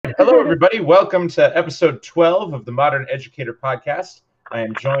Hello, everybody. Welcome to episode 12 of the Modern Educator Podcast. I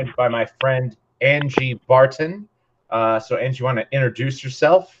am joined by my friend Angie Barton. So, Angie, you want to introduce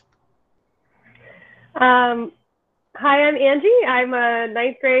yourself? Hi, I'm Angie. I'm a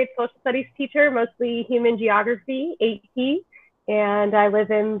ninth grade social studies teacher, mostly human geography, AP, and I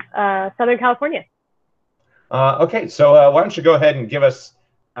live in Southern California. Okay, so why don't you go ahead and give us,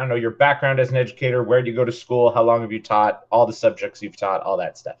 I don't know, your background as an educator, where did you go to school, how long have you taught, all the subjects you've taught, all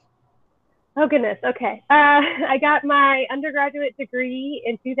that stuff. Oh, goodness. Okay. I got my undergraduate degree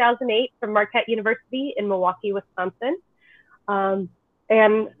in 2008 from Marquette University in Milwaukee, Wisconsin. And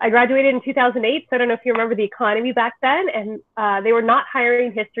I graduated in 2008, so I don't know if you remember the economy back then, and they were not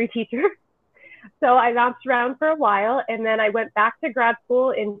hiring history teachers. So I bounced around for a while, and then I went back to grad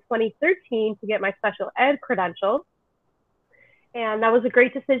school in 2013 to get my special ed credentials. And that was a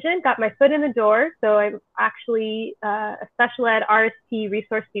great decision, got my foot in the door. So I'm actually a special ed RST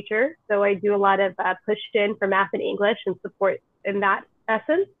resource teacher. So I do a lot of push in for math and English and support in that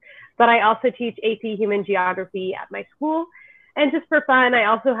essence. But I also teach AP Human Geography at my school. And just for fun, I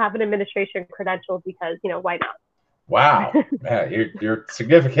also have an administration credential because, why not? Wow, yeah, you're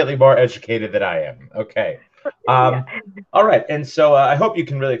significantly more educated than I am. Okay. Yeah. All right. And so I hope you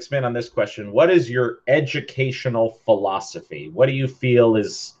can really expand on this question. What is your educational philosophy? What do you feel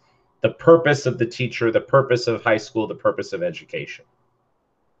is the purpose of the teacher, the purpose of high school, the purpose of education?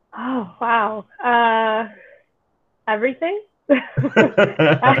 Oh, wow. Everything. I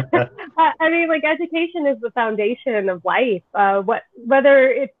mean, like education is the foundation of life. Whether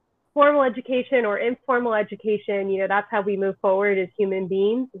it's formal education or informal education, that's how we move forward as human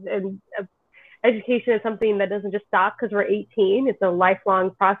beings. And education is something that doesn't just stop because we're 18. It's a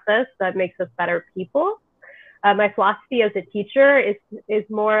lifelong process that makes us better people. My philosophy as a teacher is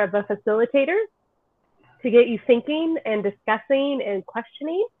more of a facilitator to get you thinking and discussing and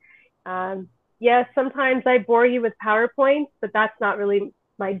questioning. Yes, sometimes I bore you with PowerPoints, but that's not really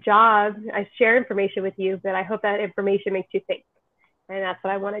my job. I share information with you, but I hope that information makes you think. And that's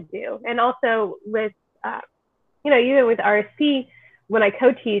what I want to do. And also with, even with RSP, when I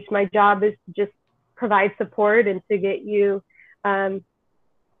co-teach, my job is to just provide support and to get you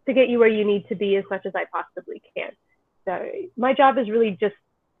where you need to be as much as I possibly can. So my job is really just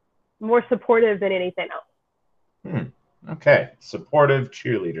more supportive than anything else. Okay, supportive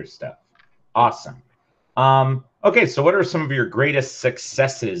cheerleader stuff. Awesome. Okay, so what are some of your greatest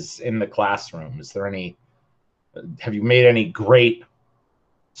successes in the classroom? Have you made any great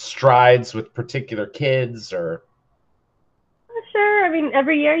strides with particular kids or? Sure. I mean,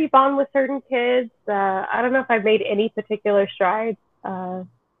 every year you bond with certain kids. I don't know if I've made any particular strides. I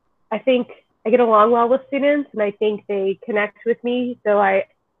think I get along well with students, and I think they connect with me. So I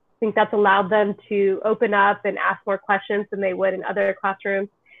think that's allowed them to open up and ask more questions than they would in other classrooms.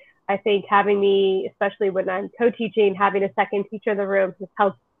 I think having me, especially when I'm co-teaching, having a second teacher in the room has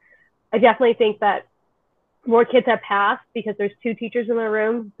helped. I definitely think that more kids have passed because there's two teachers in the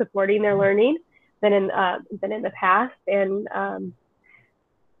room supporting their learning than in the past. And I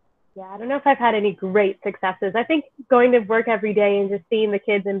don't know if I've had any great successes. I think going to work every day and just seeing the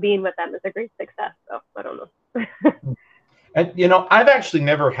kids and being with them is a great success. So I don't know. And I've actually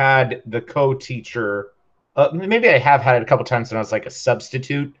never had the co-teacher. Maybe I have had it a couple times when I was like a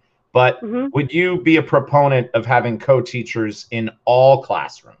substitute. But would you be a proponent of having co-teachers in all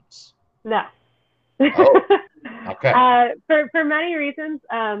classrooms? No. Oh, okay. For many reasons.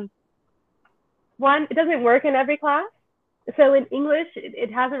 One, it doesn't work in every class. So in English, I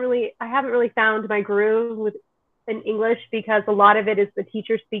haven't really found my groove in English because a lot of it is the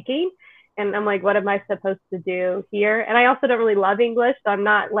teacher speaking. And I'm like, what am I supposed to do here? And I also don't really love English, so I'm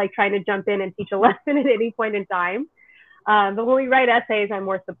not like trying to jump in and teach a lesson at any point in time. But when we write essays, I'm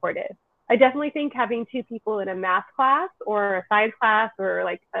more supportive. I definitely think having two people in a math class or a science class or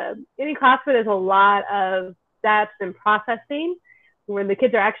like any class where there's a lot of steps and processing, when the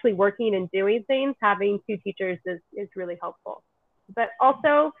kids are actually working and doing things, having two teachers is really helpful. But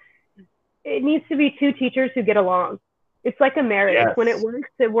also, it needs to be two teachers who get along. It's like a marriage. Yes. When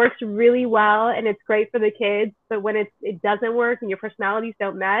it works really well and it's great for the kids. But when it doesn't work and your personalities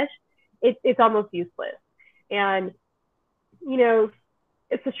don't mesh, it's almost useless. And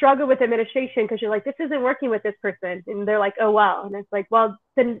it's a struggle with administration because you're like, this isn't working with this person. And they're like, oh, well. And it's like, well,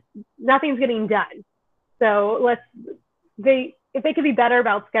 then nothing's getting done. So if they could be better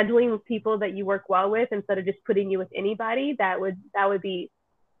about scheduling with people that you work well with instead of just putting you with anybody, that'd be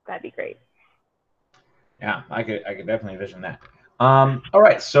great. Yeah, I could definitely envision that. All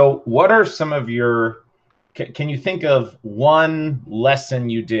right. So what are some of your, can you think of one lesson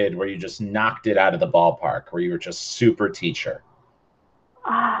you did where you just knocked it out of the ballpark, where you were just super teacher?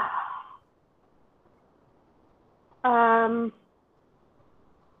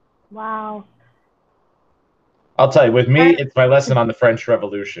 Wow. I'll tell you, with me, it's my lesson on the French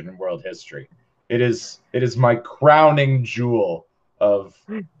Revolution and world history. It is my crowning jewel of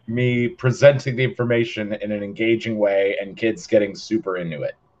me presenting the information in an engaging way and kids getting super into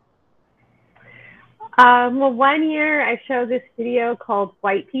it. Well, one year I showed this video called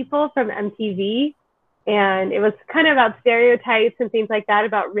White People from MTV, and it was kind of about stereotypes and things like that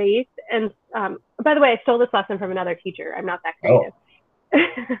about race. And by the way, I stole this lesson from another teacher. I'm not that creative.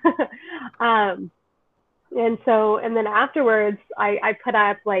 Oh. And then afterwards, I put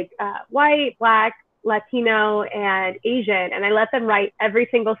up like white, black, Latino, and Asian, and I let them write every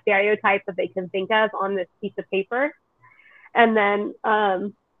single stereotype that they can think of on this piece of paper. And then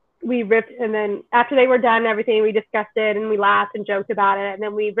we ripped, and then after they were done, everything, we discussed it and we laughed and joked about it, and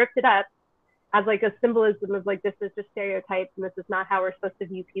then we ripped it up as like a symbolism of like, this is just stereotypes and this is not how we're supposed to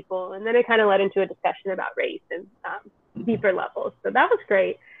view people. And then it kind of led into a discussion about race and deeper levels. So that was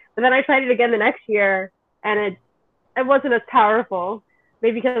great. But then I tried it again the next year, and it wasn't as powerful,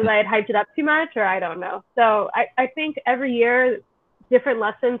 maybe because I had hyped it up too much, or I don't know. So I think every year different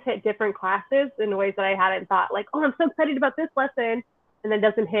lessons hit different classes in ways that I hadn't thought, like, oh, I'm so excited about this lesson, and then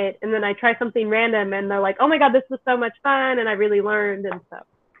doesn't hit. And then I try something random and they're like, oh my God, this was so much fun and I really learned. And so,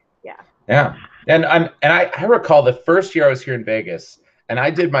 yeah. Yeah. And I recall the first year I was here in Vegas and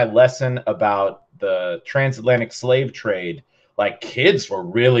I did my lesson about the transatlantic slave trade. Like, kids were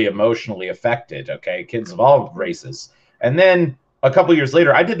really emotionally affected, okay? Kids of all races. And then a couple years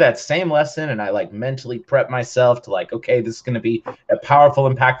later, I did that same lesson and I like mentally prepped myself to like, okay, this is going to be a powerful,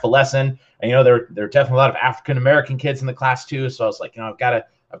 impactful lesson. And, you know, there are definitely a lot of African-American kids in the class too. So I was like, you know, I've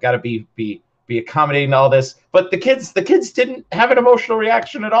got to be accommodating to all this. But the kids didn't have an emotional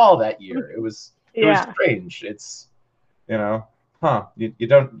reaction at all that year. It was strange. It's, you know, you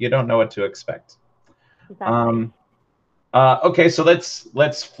don't know what to expect. Exactly. Okay, so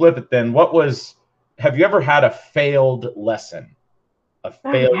let's flip it then. Have you ever had a failed lesson? A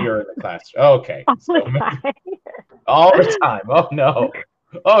failure in the class? Okay. All the time. Oh no.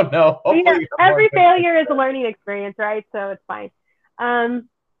 Oh no. Yeah, every failure is a learning experience, right? So it's fine. I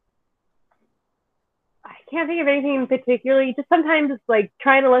can't think of anything particularly. Just sometimes it's like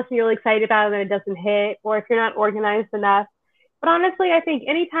trying a lesson you're really excited about and then it doesn't hit, or if you're not organized enough. But honestly, I think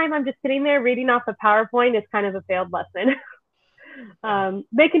anytime I'm just sitting there reading off a PowerPoint, it's kind of a failed lesson.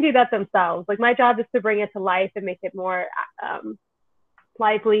 They can do that themselves. Like, my job is to bring it to life and make it more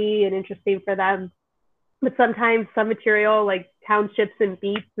lively and interesting for them. But sometimes some material like townships and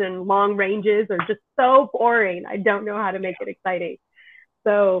beats and long ranges are just so boring. I don't know how to make it exciting.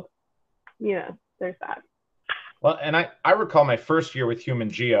 So, yeah, there's that. Well, and I recall my first year with Human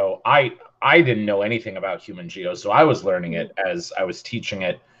Geo, I didn't know anything about Human Geo, so I was learning it as I was teaching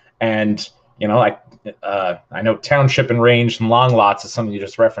it. And, you know, like, I know township and range and long lots is something you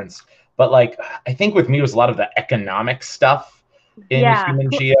just referenced, but like, I think with me it was a lot of the economic stuff in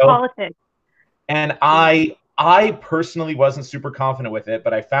Human Geo. Politics. And I personally wasn't super confident with it,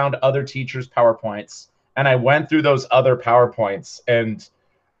 but I found other teachers' PowerPoints and I went through those other PowerPoints, and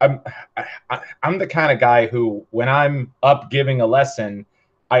I'm the kind of guy who, when I'm up giving a lesson,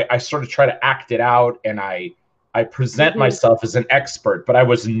 I sort of try to act it out and I present myself as an expert, but I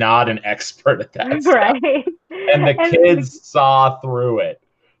was not an expert at that right stuff. And the kids saw through it.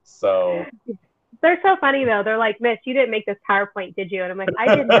 So they're so funny though. They're like, Miss, you didn't make this PowerPoint, did you? And I'm like,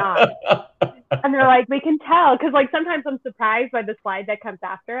 I did not. And they're like, we can tell, because like sometimes I'm surprised by the slide that comes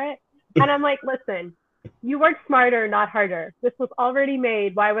after it, and I'm like, listen, you worked smarter, not harder. This was already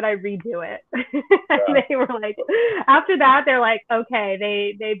made. Why would I redo it? And they were like, after that, they're like,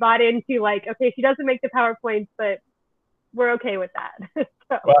 okay, they bought into like, okay, she doesn't make the PowerPoints, but we're okay with that.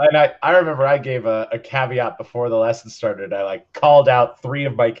 So. Well, and I remember I gave a caveat before the lesson started. I like called out 3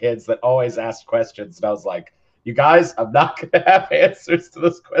 of my kids that always asked questions, and I was like, you guys, I'm not going to have answers to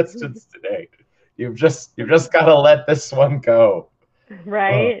those questions today. You've just got to let this one go.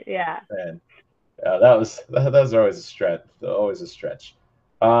 Right? Yeah. Man. Yeah, those are always a stretch. Always a stretch.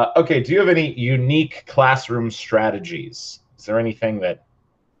 Okay, do you have any unique classroom strategies? Is there anything that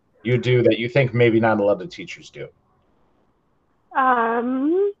you do that you think maybe not a lot of teachers do?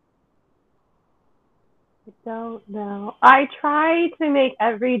 I don't know. I try to make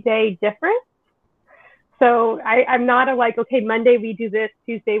every day different. So I'm not okay, Monday we do this,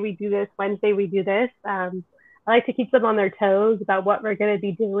 Tuesday we do this, Wednesday we do this. I like to keep them on their toes about what we're going to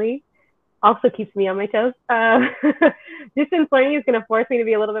be doing. Also keeps me on my toes. Distance learning is going to force me to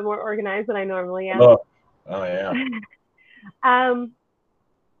be a little bit more organized than I normally am. Oh yeah. I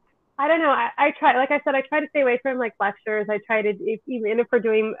don't know. I try, like I said, I try to stay away from like lectures. I try to, even if we're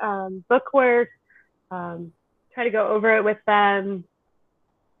doing book work, try to go over it with them.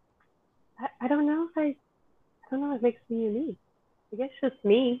 I don't know if I don't know what makes me unique. I guess just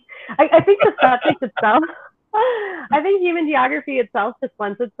me. I think the subject itself, I think human geography itself just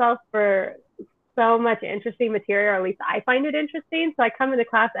lends itself for so much interesting material, or at least I find it interesting. So I come into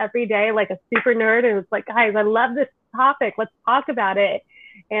class every day like a super nerd, and it's like, guys, I love this topic. Let's talk about it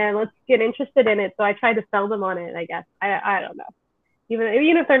and let's get interested in it. So I try to sell them on it, I guess. I don't know.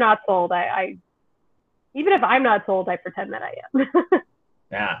 Even if they're not sold, even if I'm not sold, I pretend that I am.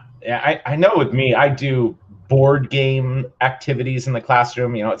 Yeah. I know with me, I do board game activities in the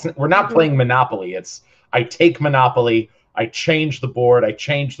classroom. You know, we're not playing Monopoly. I take Monopoly, I change the board, I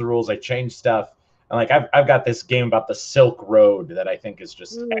change the rules, I change stuff. And like I've got this game about the Silk Road that I think is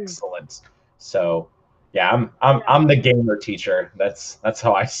just excellent. So yeah, I'm the gamer teacher. That's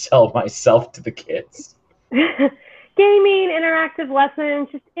how I sell myself to the kids. Gaming, interactive lessons,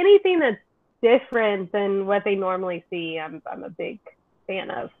 just anything that's different than what they normally see. I'm a big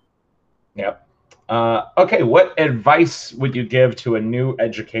fan of. Yep. Okay, what advice would you give to a new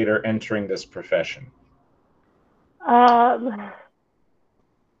educator entering this profession?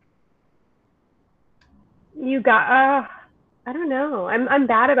 You got I don't know. I'm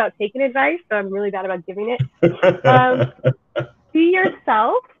bad about taking advice, so I'm really bad about giving it. Be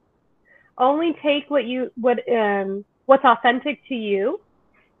yourself. Only take what's authentic to you.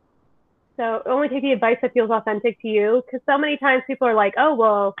 So only take the advice that feels authentic to you. Because so many times people are like, oh,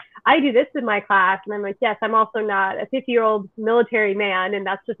 well, I do this in my class. And I'm like, yes, I'm also not a 50-year-old military man, and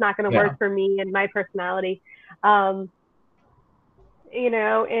that's just not going to work for me and my personality. You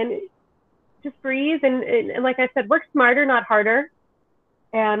know, and just breathe. And like I said, work smarter, not harder.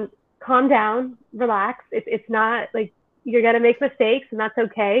 And calm down, relax. It's not like you're going to make mistakes, and that's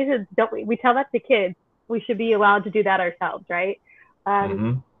okay. We tell that to kids. We should be allowed to do that ourselves, right?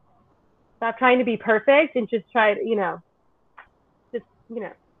 Stop trying to be perfect and just try to,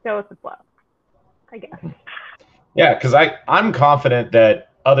 go with the flow, I guess. Yeah, because I'm confident that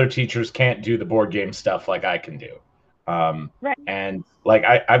other teachers can't do the board game stuff like I can do. Right. And like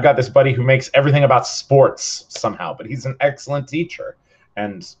I've got this buddy who makes everything about sports somehow, but he's an excellent teacher.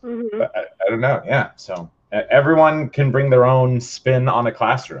 And I don't know. Yeah. So everyone can bring their own spin on a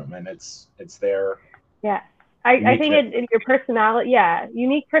classroom, and it's their. Yeah. I think in your personality,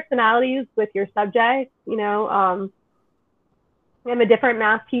 unique personalities with your subject. I'm a different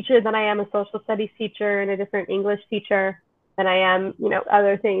math teacher than I am a social studies teacher, and a different English teacher than I am,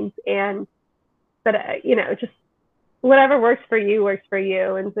 other things. But just whatever works for you works for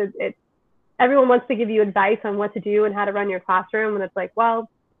you. And so everyone wants to give you advice on what to do and how to run your classroom, and it's like, well,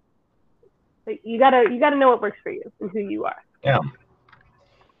 you gotta know what works for you and who you are.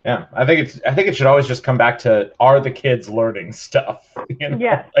 Yeah, I think it should always just come back to, are the kids learning stuff?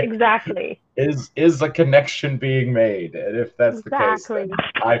 Yes, exactly. Is a connection being made? And if that's the case, then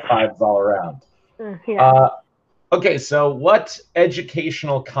high fives all around. Okay, so what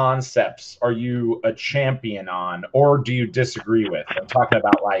educational concepts are you a champion on, or do you disagree with? I'm talking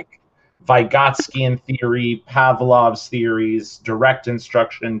about like Vygotskian theory, Pavlov's theories, direct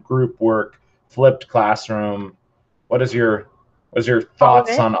instruction, group work, flipped classroom. What is your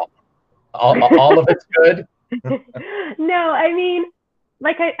thoughts on all of it's good? No, I mean,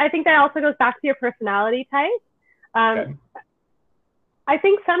 like I think that also goes back to your personality type. Okay. I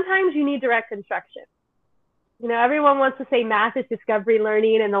think sometimes you need direct instruction. Everyone wants to say math is discovery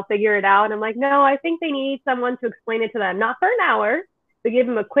learning and they'll figure it out. And I'm like, no, I think they need someone to explain it to them, not for an hour, but give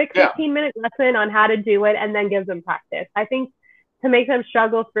them a quick 15-minute lesson on how to do it and then give them practice. I think to make them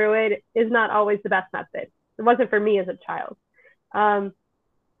struggle through it is not always the best method. It wasn't for me as a child. I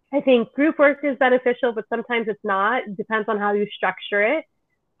think group work is beneficial, but sometimes it's not. It depends on how you structure it.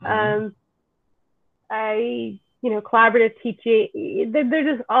 Collaborative teaching,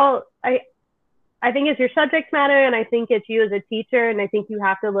 they're just all, I think it's your subject matter, and I think it's you as a teacher, and I think you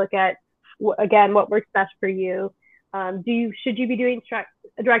have to look at, again, what works best for you. Should you be doing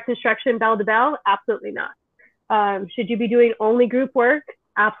direct instruction bell to bell? Absolutely not. Should you be doing only group work?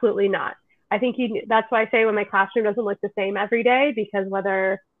 Absolutely not. I think that's why I say when my classroom doesn't look the same every day, because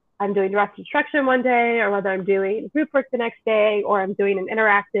whether I'm doing direct instruction one day, or whether I'm doing group work the next day, or I'm doing an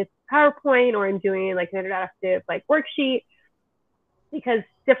interactive PowerPoint, or I'm doing like an interactive like worksheet, because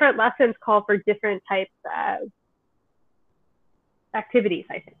different lessons call for different types of activities,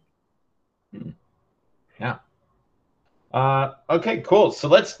 I think. Yeah. Okay, cool. So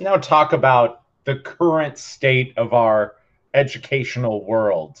let's now talk about the current state of our educational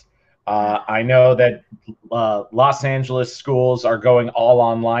world. I know that Los Angeles schools are going all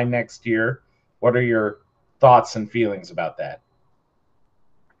online next year. What are your thoughts and feelings about that?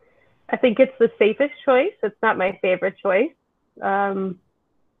 I think it's the safest choice. It's not my favorite choice. And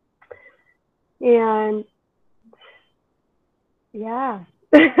yeah,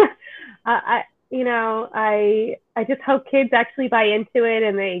 I just hope kids actually buy into it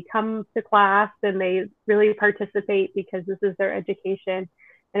and they come to class and they really participate because this is their education.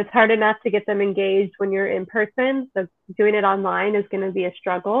 And it's hard enough to get them engaged when you're in person. So doing it online is going to be a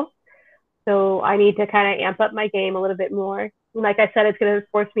struggle. So I need to kind of amp up my game a little bit more. Like I said, it's going to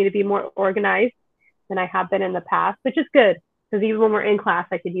force me to be more organized than I have been in the past, which is good because even when we're in class,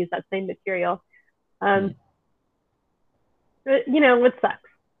 I could use that same material. But, what sucks?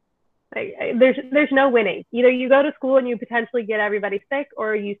 There's no winning. Either you go to school and you potentially get everybody sick,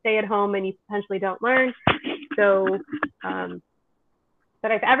 or you stay at home and you potentially don't learn. So,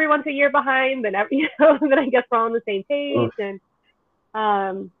 but if everyone's a year behind, then then I guess we're all on the same page.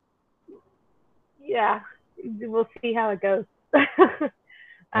 And yeah, we'll see how it goes.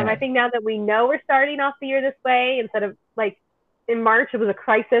 I think now that we know we're starting off the year this way, instead of like in March, it was a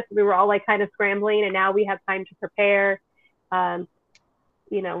crisis. We were all like kind of scrambling, and now we have time to prepare.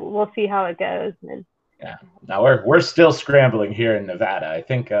 We'll see how it goes. And yeah, now we're still scrambling here in Nevada. I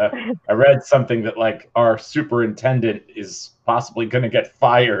think I read something that like our superintendent is possibly going to get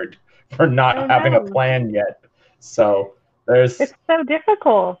fired for not having a plan yet. So it's so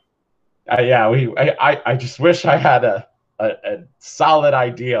difficult. I just wish I had a solid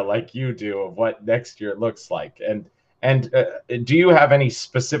idea like you do of what next year looks like. And do you have any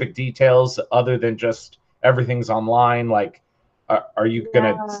specific details other than just everything's online? Like, are you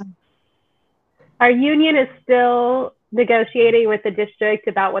gonna? Our union is still negotiating with the district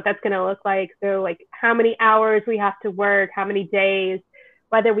about what that's going to look like. So, like, how many hours we have to work, how many days,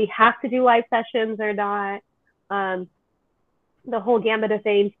 whether we have to do live sessions or not. The whole gamut of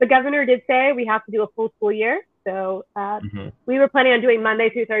things. The governor did say we have to do a full school year. So we were planning on doing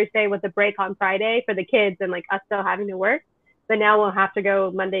Monday through Thursday with a break on Friday for the kids and like us still having to work. But now we'll have to go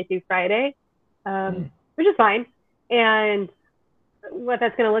Monday through Friday, which is fine. And what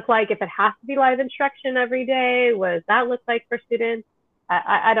that's going to look like, if it has to be live instruction every day, what does that look like for students?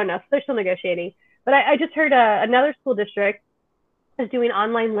 I don't know. So they're still negotiating. But I just heard another school district is doing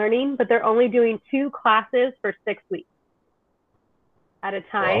online learning, but they're only doing 2 classes for 6 weeks at a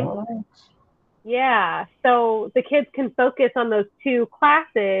time. What? Yeah, so the kids can focus on those 2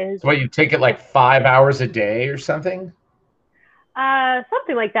 classes. So you take it like 5 hours a day or something?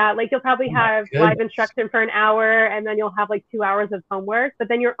 Something like that. Like you'll probably have live instruction for an hour, and then you'll have like 2 hours of homework, but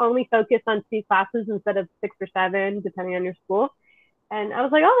then you're only focused on 2 classes instead of 6 or 7, depending on your school. And I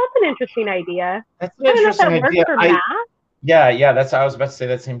was like, oh, that's an interesting idea. That's an interesting idea. For math. Yeah, I was about to say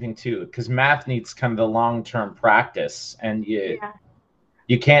that same thing too, because math needs kind of the long-term practice, and you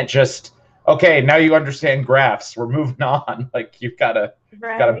can't just, okay, now you understand graphs, we're moving on. Like you've got to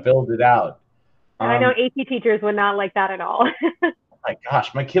build it out. I know AP teachers would not like that at all. Oh my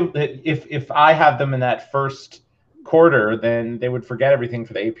gosh, my kid, if I had them in that first quarter, then they would forget everything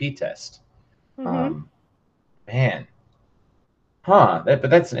for the AP test. Man. But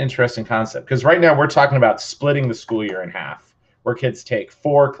that's an interesting concept, because right now we're talking about splitting the school year in half, where kids take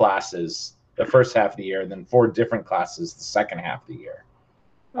 4 classes the first half of the year, and then 4 different classes the second half of the year.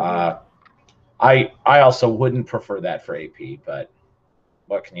 I also wouldn't prefer that for AP, but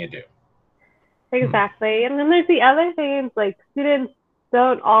what can you do? Exactly. And then there's the other things, like students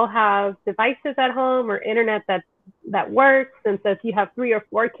don't all have devices at home or internet that works. And so if you have 3 or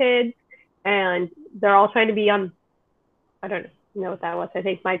 4 kids and they're all trying to be on, I don't know what that was. I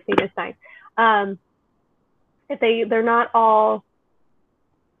think my speed is 9. If they're not all,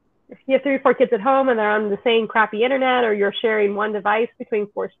 if you have 3 or 4 kids at home and they're on the same crappy internet, or you're sharing one device between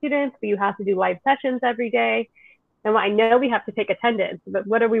 4 students, but you have to do live sessions every day. And I know we have to take attendance, but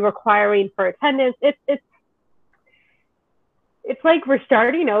what are we requiring for attendance? It's like we're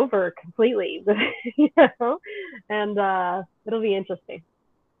starting over completely, and it'll be interesting.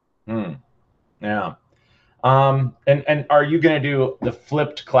 Yeah. And are you going to do the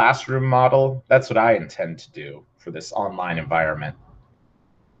flipped classroom model? That's what I intend to do for this online environment.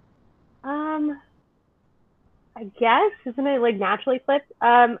 I guess, isn't it like naturally flipped?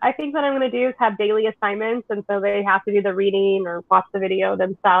 I think what I'm going to do is have daily assignments, and so they have to do the reading or watch the video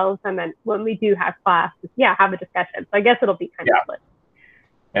themselves, and then when we do have class, have a discussion. So I guess it'll be kind of flipped.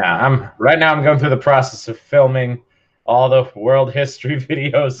 Yeah, right now I'm going through the process of filming all the world history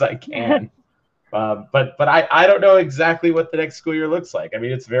videos I can. But I don't know exactly what the next school year looks like. I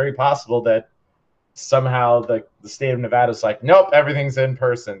mean, it's very possible that somehow the state of Nevada is like, nope, everything's in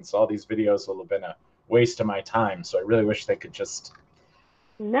person, so all these videos will have been a waste of my time. So I really wish they could just.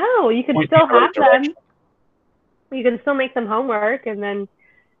 No, you can still have them. You can still make some homework, and then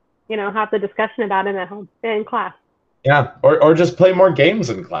have the discussion about it at home in class. Yeah, or just play more games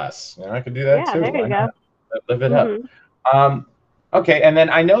in class. I could do that Yeah, too. there Why you go. not? Live it up. Okay, and then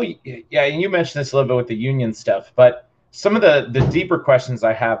I know, yeah, and you mentioned this a little bit with the union stuff, but some of the deeper questions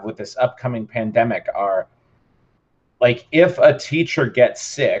I have with this upcoming pandemic are, like, if a teacher gets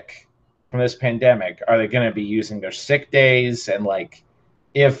sick from this pandemic, are they going to be using their sick days? And like,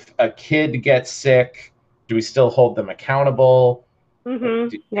 if a kid gets sick, do we still hold them accountable?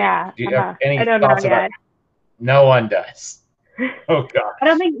 Yeah. Do you have I any don't know thoughts about yet. it? No one does. Oh gosh.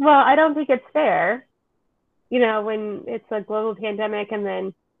 I don't think it's fair, when it's a global pandemic, and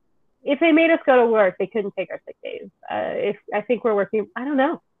then if they made us go to work, they couldn't take our sick days. If I think we're working, I don't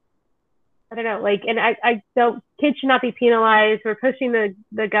know. Like, and I don't, kids should not be penalized. We're pushing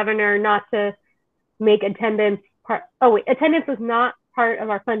the governor not to make attendance part. Oh, wait, attendance was not part of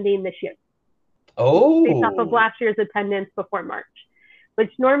our funding this year. Based off of last year's attendance before March,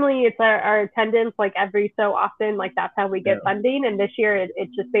 which normally it's our attendance like every so often, like that's how we get funding. And this year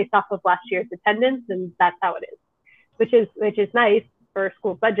it's just based off of last year's attendance, and that's how it is, which is nice for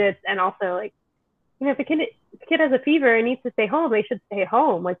school budgets. And also, like, if a kid has a fever and needs to stay home, they should stay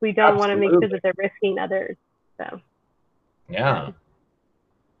home. Like, we don't want to make sure that they're risking others. So yeah.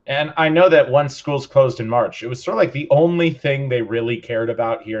 And I know that once schools closed in March, it was sort of like the only thing they really cared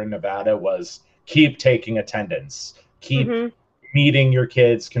about here in Nevada was keep taking attendance, keep meeting your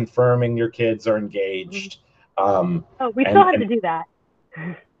kids, confirming your kids are engaged. We still have to do that.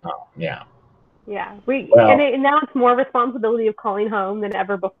 Oh, yeah. Yeah. Now it's more responsibility of calling home than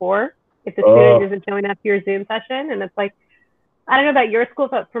ever before if the student isn't showing up to your Zoom session. And it's like, I don't know about your school,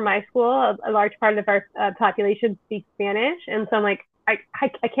 but for my school, a large part of our population speaks Spanish. And so I'm like, I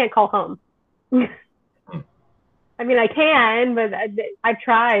can't call home. I mean, I can, but I've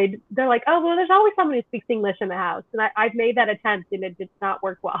tried. They're like, oh, well, there's always someone who speaks English in the house. And I've made that attempt, and it did not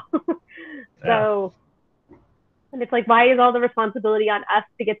work well. So, and it's like, why is all the responsibility on us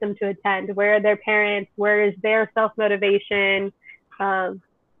to get them to attend? Where are their parents? Where is their self-motivation? I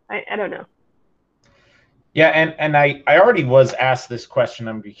don't know. Yeah, and I already was asked this question.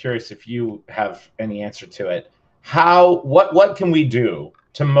 I'm curious if you have any answer to it. What can we do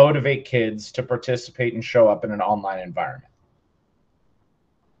to motivate kids to participate and show up in an online environment?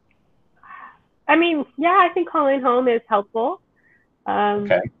 I mean, yeah, I think calling home is helpful.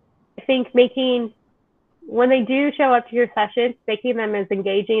 Okay. I think when they do show up to your sessions, making them as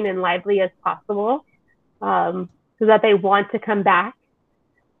engaging and lively as possible, so that they want to come back.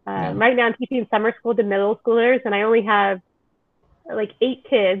 Right now I'm teaching summer school to middle schoolers, and I only have like 8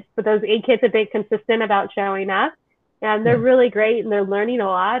 kids, but those 8 kids have been consistent about showing up, and they're really great, and they're learning a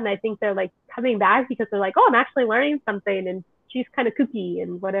lot. And I think they're like coming back because they're like, oh, I'm actually learning something, and she's kind of kooky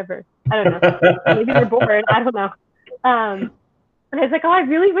and whatever. I don't know. Maybe they're bored. I don't know. And I was like, oh, I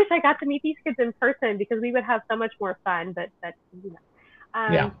really wish I got to meet these kids in person because we would have so much more fun. But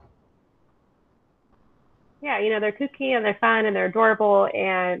yeah, they're kooky and they're fun and they're adorable,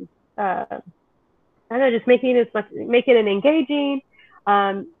 and I don't know, just make it an engaging.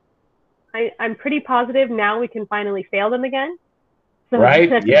 I'm pretty positive now we can finally fail them again. So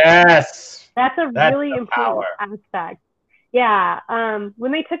right? Yes. That's a really important aspect. Yeah.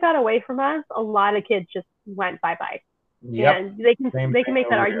 When they took that away from us, a lot of kids just went bye-bye. Yep. And they can make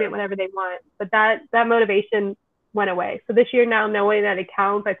that argument whenever they want, but that motivation went away. So this year, now knowing that it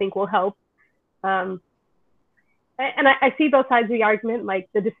counts, I think will help. And I see both sides of the argument, like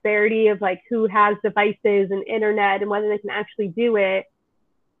the disparity of like who has devices and internet and whether they can actually do it,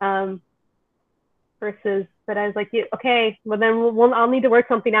 versus. But I was like, okay, well then I'll need to work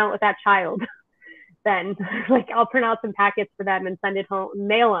something out with that child. Then, like, I'll print out some packets for them and send it home,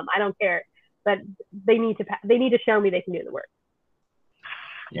 mail them. I don't care, but they need to show me they can do the work.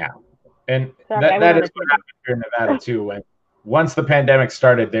 Yeah, and that is what happened here in Nevada too. When once the pandemic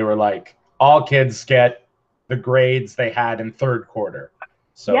started, they were like, all kids get the grades they had in third quarter.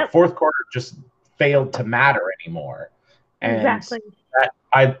 So fourth quarter just failed to matter anymore. And exactly.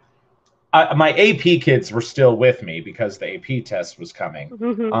 My AP kids were still with me because the AP test was coming.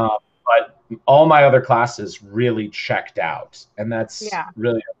 But all my other classes really checked out. And that's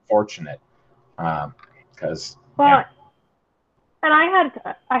really unfortunate. Because and I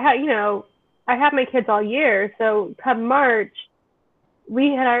had my kids all year. So come March,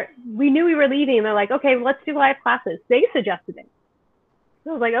 we knew we were leaving, and they're like, okay, let's do live classes. They suggested it. So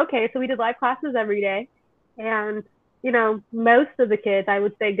I was like, okay, so we did live classes every day. And, most of the kids, I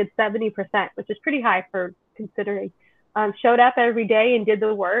would say a good 70%, which is pretty high for considering, showed up every day and did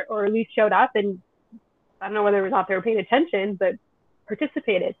the work, or at least showed up, and I don't know whether it was not they were paying attention, but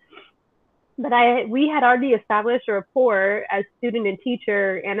participated. But we had already established a rapport as student and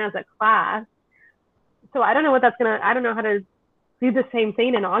teacher and as a class. So I don't know I don't know how to do the same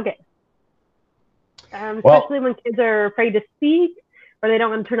thing in August. Well, Especially when kids are afraid to speak or they don't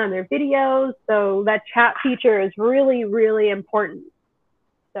want to turn on their videos. So that chat feature is really, really important.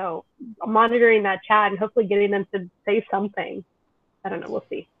 So monitoring that chat and hopefully getting them to say something. I don't know. We'll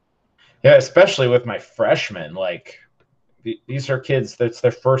see. yeah, especially with my freshmen, like these are kids that's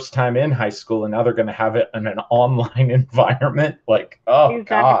their first time in high school, and now they're going to have it in an online environment. Like, oh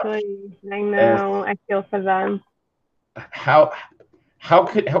gosh, Exactly. I know. I feel for them. how how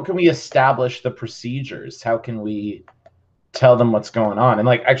can we establish the procedures? How can we tell them what's going on? And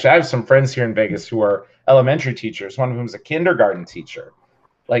like, actually, I have some friends here in Vegas who are elementary teachers. One of whom is a kindergarten teacher.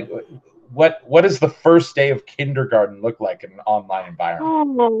 Like, what does the first day of kindergarten look like in an online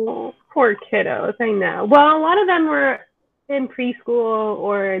environment? Oh, poor kiddos. I know. Well, a lot of them were in preschool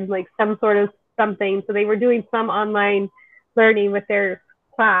or in like some sort of something. So they were doing some online learning with their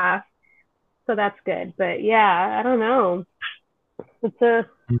class. So that's good. But yeah, I don't know. It's a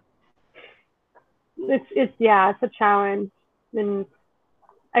it's a challenge. And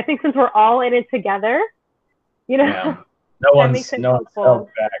I think since we're all in it together, you know, Yeah, that makes it no one's held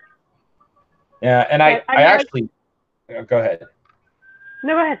helpful. back. Yeah, and But I I know actually go ahead.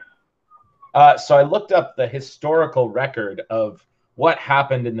 no go ahead. So I looked up the historical record of what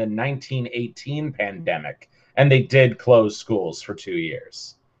happened in the 1918 pandemic, and they did close schools for 2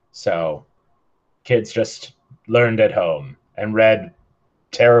 years. So kids just learned at home and read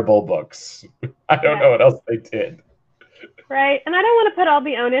terrible books. I don't Yeah. know what else they did. Right. And I don't want to put all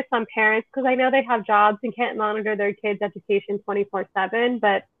the onus on parents because I know they have jobs and can't monitor their kids' education 24/7.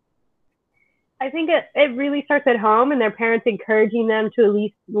 But I think it really starts at home and their parents encouraging them to at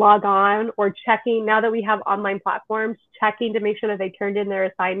least log on or checking now that we have online platforms, checking to make sure that they turned in their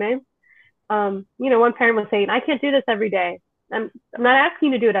assignments. One parent was saying, I can't do this every day. I'm not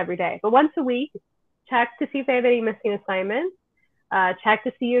asking you to do it every day, but once a week, check to see if they have any missing assignments, check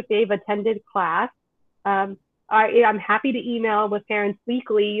to see if they've attended class. I'm happy to email with parents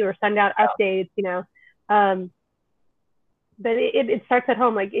weekly or send out updates, Um, but it starts at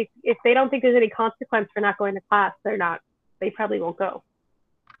home. Like if they don't think there's any consequence for not going to class, they probably won't go.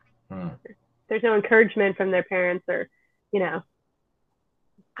 There's no encouragement from their parents or, I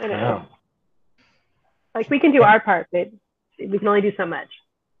don't know. Like we can do our part, but we can only do so much.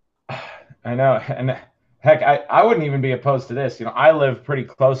 I know. And heck, I wouldn't even be opposed to this. I live pretty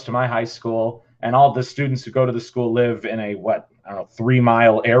close to my high school, and all the students who go to the school live in a, I don't know, 3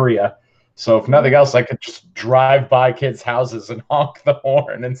 mile area. So if nothing else, I could just drive by kids' houses and honk the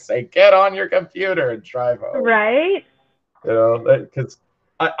horn and say, get on your computer and drive home. Right? Because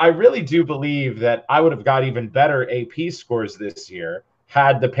I really do believe that I would have got even better AP scores this year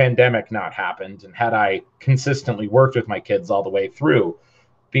had the pandemic not happened and had I consistently worked with my kids all the way through.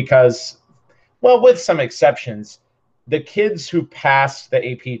 Because, well, with some exceptions, the kids who passed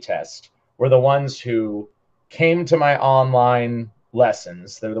the AP test were the ones who came to my online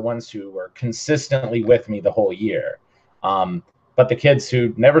lessons. They're the ones who were consistently with me the whole year. But the kids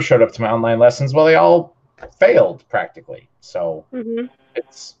who never showed up to my online lessons, well, they all failed practically. So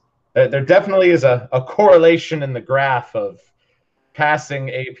there definitely is a correlation in the graph of passing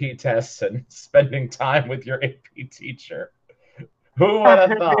AP tests and spending time with your AP teacher. Who would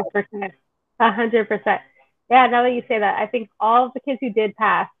have thought? 100%. Yeah, now that you say that, I think all of the kids who did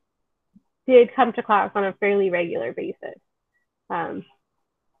pass did come to class on a fairly regular basis. So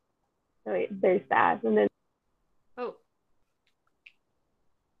there's that. And then can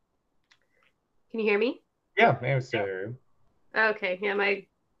you hear me? Yeah, maybe so. Okay, yeah, my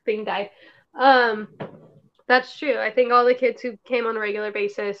thing died. That's true. I think all the kids who came on a regular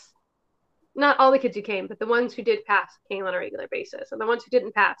basis, not all the kids who came, but the ones who did pass came on a regular basis. And the ones who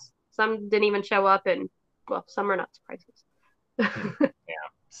didn't pass, some didn't even show up, and well, some are not surprises. Yeah,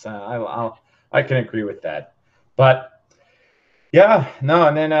 so I can agree with that. But yeah, no,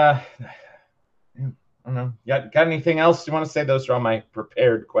 and then I don't know. Got anything else you want to say? Those are all my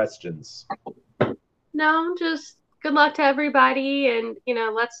prepared questions. No, just good luck to everybody, and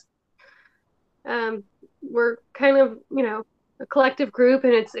let's we're kind of a collective group,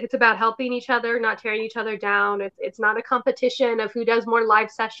 and it's about helping each other, not tearing each other down. It's not a competition of who does more live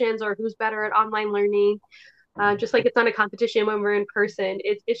sessions or who's better at online learning. Just like it's not a competition when we're in person.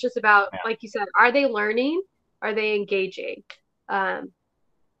 It's just about, like you said, are they learning? Are they engaging? That's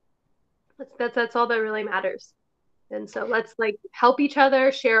all that really matters. And so let's help each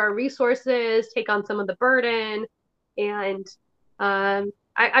other, share our resources, take on some of the burden. And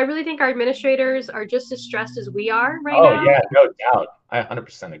I really think our administrators are just as stressed as we are right now. Oh, yeah, no doubt. I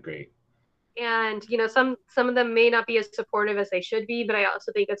 100% agree. And, some of them may not be as supportive as they should be, but I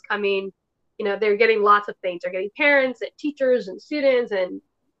also think it's coming, they're getting lots of things. They're getting parents and teachers and students and,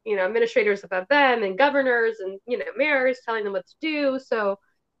 administrators above them and governors and, mayors telling them what to do. So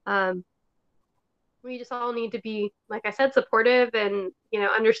we just all need to be, like I said, supportive and,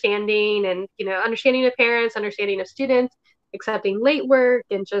 understanding and, understanding of parents, understanding of students, accepting late work,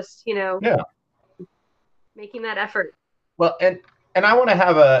 and just, Yeah. making that effort. Well, and I want to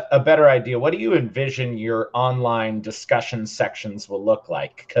have a better idea. What do you envision your online discussion sections will look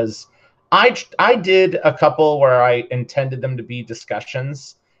like? Because I did a couple where I intended them to be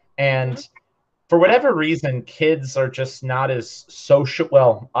discussions, and for whatever reason, kids are just not as social.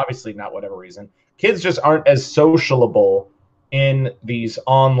 Well, obviously not whatever reason. Kids just aren't as sociable in these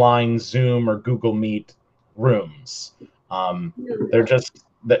online Zoom or Google Meet rooms. They're just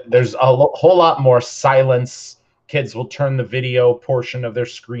there's a whole lot more silence. Kids will turn the video portion of their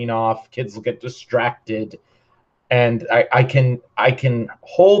screen off. Kids will get distracted, and I can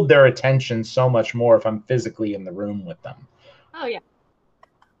hold their attention so much more if I'm physically in the room with them. Oh yeah.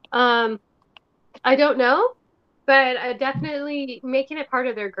 I don't know, but definitely making it part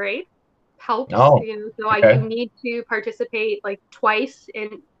of their grade helps. Oh, So okay. you need to participate like twice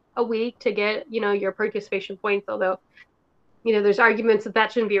in a week to get your participation points. Although there's arguments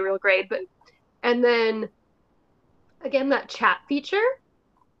that shouldn't be a real grade, but and then again, that chat feature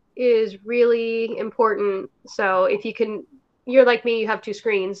is really important. So if you can, you're like me, you have two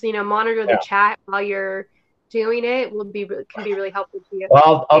screens, monitor the chat while you're doing it can be really helpful to you.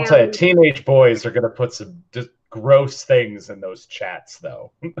 Well, I'll tell you, teenage boys are going to put some just gross things in those chats,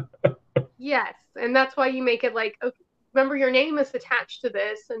 though. Yes, and that's why you make it like, okay, remember your name is attached to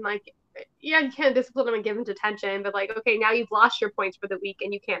this, and like, yeah, you can't discipline them and give them detention, but like, okay, now you've lost your points for the week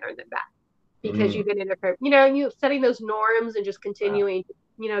and you can't earn them back because you've been interfered. You setting those norms and just continuing,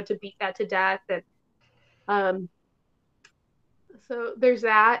 to beat that to death. And so there's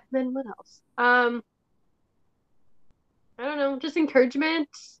that. Then what else? I don't know, just encouragement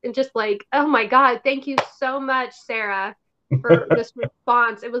and just like, oh my God, thank you so much, Sarah, for this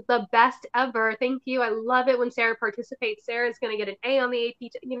response. It was the best ever. Thank you. I love it when Sarah participates. Sarah's going to get an A on the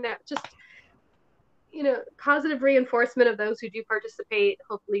AP. Just, positive reinforcement of those who do participate.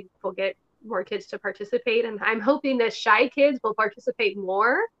 Hopefully we'll get more kids to participate. And I'm hoping that shy kids will participate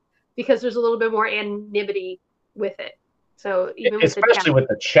more because there's a little bit more anonymity with it. So even especially with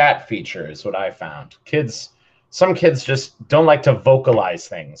the chat feature is what I found. Some kids just don't like to vocalize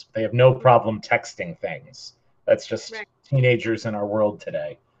things. They have no problem texting things. That's just teenagers in our world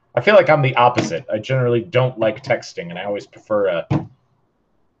today. I feel like I'm the opposite. I generally don't like texting, and I always prefer a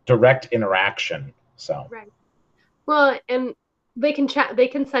direct interaction. So well, and they can chat. They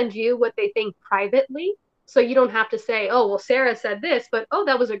can send you what they think privately, so you don't have to say, "Oh, well, Sarah said this," but "Oh,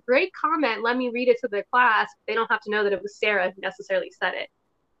 that was a great comment. Let me read it to the class." They don't have to know that it was Sarah who necessarily said it.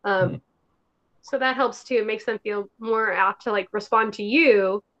 So that helps too. It makes them feel more apt to like respond to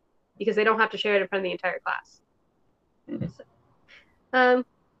you because they don't have to share it in front of the entire class. So,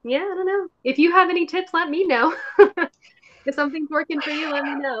 yeah, I don't know. If you have any tips, let me know. If something's working for you, let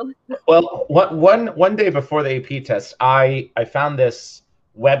me know. Well, one day before the AP test, I found this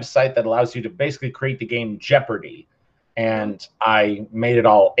website that allows you to basically create the game Jeopardy. And I made it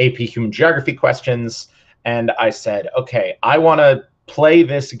all AP Human Geography questions. And I said, okay, I want to play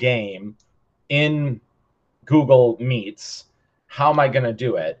this game in Google Meets. How am I going to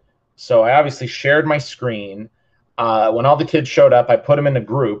do it? So I obviously shared my screen. When all the kids showed up, I put them into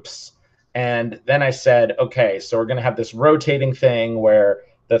groups. And then I said, okay, so we're going to have this rotating thing where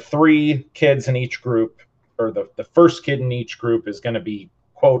the 3 kids in each group, or the first kid in each group is going to be,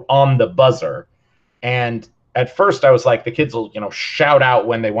 quote, on the buzzer. And at first I was like, the kids will, shout out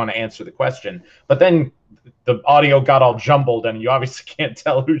when they want to answer the question. But then the audio got all jumbled and you obviously can't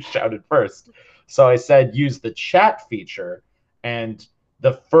tell who shouted first. So I said, use the chat feature, and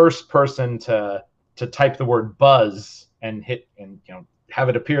the first person to type the word buzz and hit and have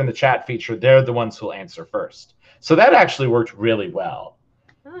it appear in the chat feature, they're the ones who'll answer first. So that actually worked really well.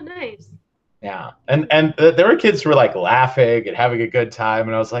 Oh, nice. Yeah. And there were kids who were like laughing and having a good time.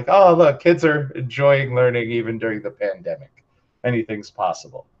 And I was like, oh, look, kids are enjoying learning even during the pandemic. Anything's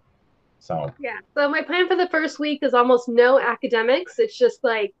possible. So yeah. So my plan for the first week is almost no academics. It's just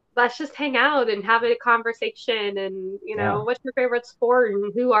like, let's just hang out and have a conversation and, what's your favorite sport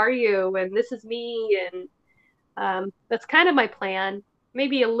and who are you? And this is me. And that's kind of my plan.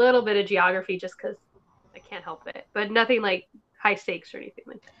 Maybe a little bit of geography just because I can't help it, but nothing like high stakes or anything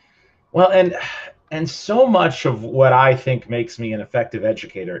like that. Well, and so much of what I think makes me an effective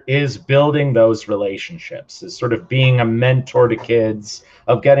educator is building those relationships, is sort of being a mentor to kids,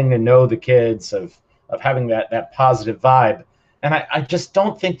 of getting to know the kids, of having that positive vibe. And I just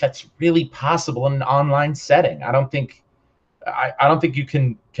don't think that's really possible in an online setting. I don't think you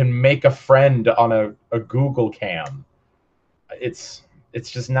can make a friend on a Google Cam. It's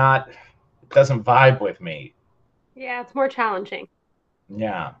just not, it doesn't vibe with me. Yeah, it's more challenging.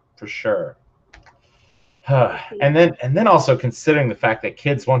 Yeah, for sure. We'll see. And then also considering the fact that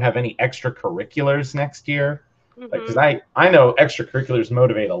kids won't have any extracurriculars next year, like because Hmm. I know extracurriculars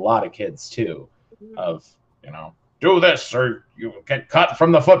motivate a lot of kids too, Hmm. of do this or you get cut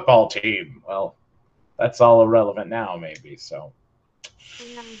from the football team. Well, that's all irrelevant now, maybe. So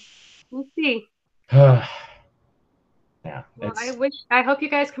Yeah, we'll see. yeah, Well, it's I hope you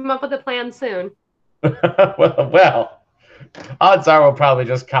guys come up with a plan soon. well, odds are we'll probably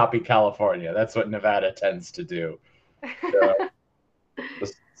just copy California. That's what Nevada tends to do. So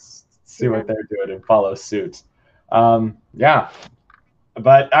just see Yeah. what they're doing and follow suit. Yeah,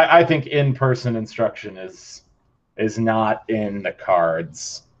 but I think in-person instruction is not in the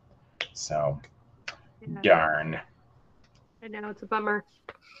cards. So Yeah, darn. I know it's a bummer.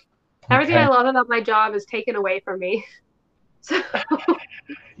 Everything Okay. I love about my job is taken away from me. So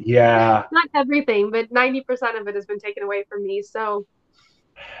Yeah. not everything, but 90% of it has been taken away from me. So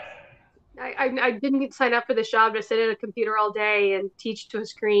I didn't sign up for this job to sit at a computer all day and teach to a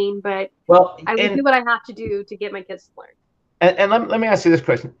screen, but Well, I will do what I have to do to get my kids to learn. and let me ask you this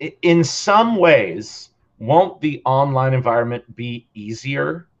question. In some ways, won't the online environment be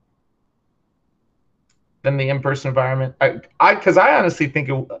easier than the in-person environment? Because I honestly think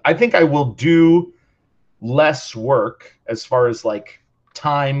I think I will do less work as far as like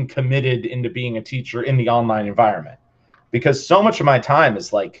time committed into being a teacher in the online environment, because so much of my time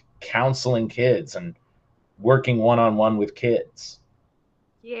is like counseling kids and working one-on-one with kids.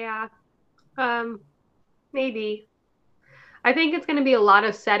 Yeah, um, maybe. I think it's going to be a lot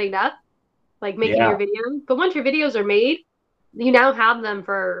of setting up, like making Yeah. your videos. But once your videos are made, you now have them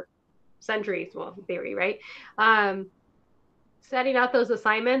for centuries. Well, in theory, right? Um, Setting out those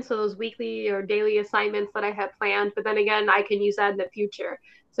assignments, so those weekly or daily assignments that I had planned. But then again, I can use that in the future.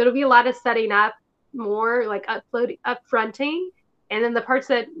 So it'll be a lot of setting up, more like upfronting, and then the parts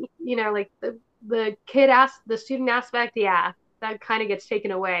that like the student aspect, yeah, that kind of gets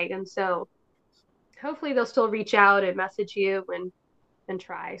taken away. And so hopefully they'll still reach out and message you and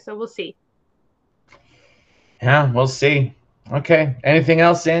try. So we'll see. Yeah, we'll see. Okay. Anything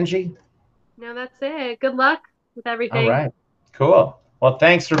else, Angie? No, that's it. Good luck with All everything. right. Cool. Well,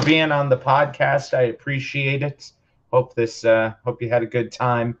 thanks for being on the podcast. I appreciate it. Hope you had a good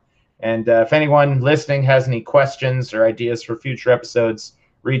time. And if anyone listening has any questions or ideas for future episodes,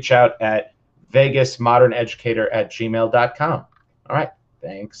 reach out at vegasmoderneducator@gmail.com. All right.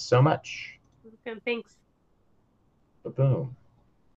 Thanks so much. Okay, thanks. Boom.